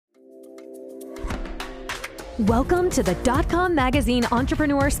Welcome to the DotCom Magazine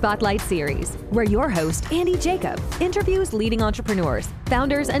Entrepreneur Spotlight Series, where your host, Andy Jacob, interviews leading entrepreneurs,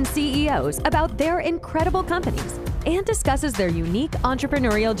 founders, and CEOs about their incredible companies and discusses their unique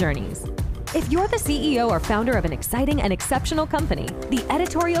entrepreneurial journeys. If you're the CEO or founder of an exciting and exceptional company, the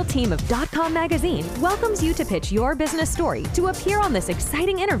editorial team of DotCom Magazine welcomes you to pitch your business story to appear on this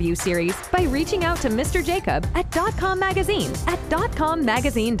exciting interview series by reaching out to Mr. Jacob at DotCom Magazine at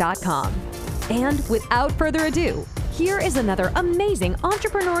dotcommagazine.com. And without further ado, here is another amazing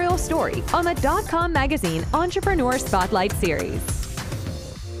entrepreneurial story on the DotCom Magazine Entrepreneur Spotlight Series.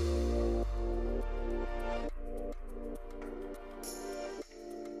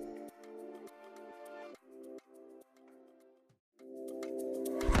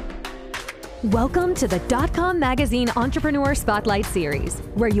 Welcome to the DotCom Magazine Entrepreneur Spotlight Series,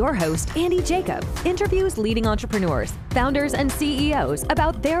 where your host, Andy Jacob, interviews leading entrepreneurs, founders, and CEOs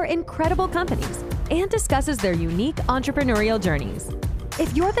about their incredible companies and discusses their unique entrepreneurial journeys.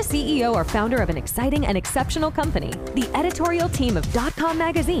 If you're the CEO or founder of an exciting and exceptional company, the editorial team of DotCom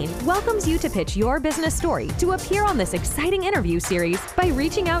Magazine welcomes you to pitch your business story to appear on this exciting interview series by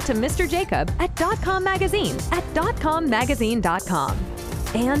reaching out to Mr. Jacob at DotCom Magazine at dotcommagazine.com.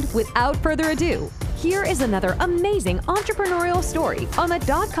 And without further ado, here is another amazing entrepreneurial story on the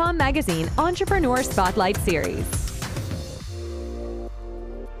DotCom Magazine Entrepreneur Spotlight Series.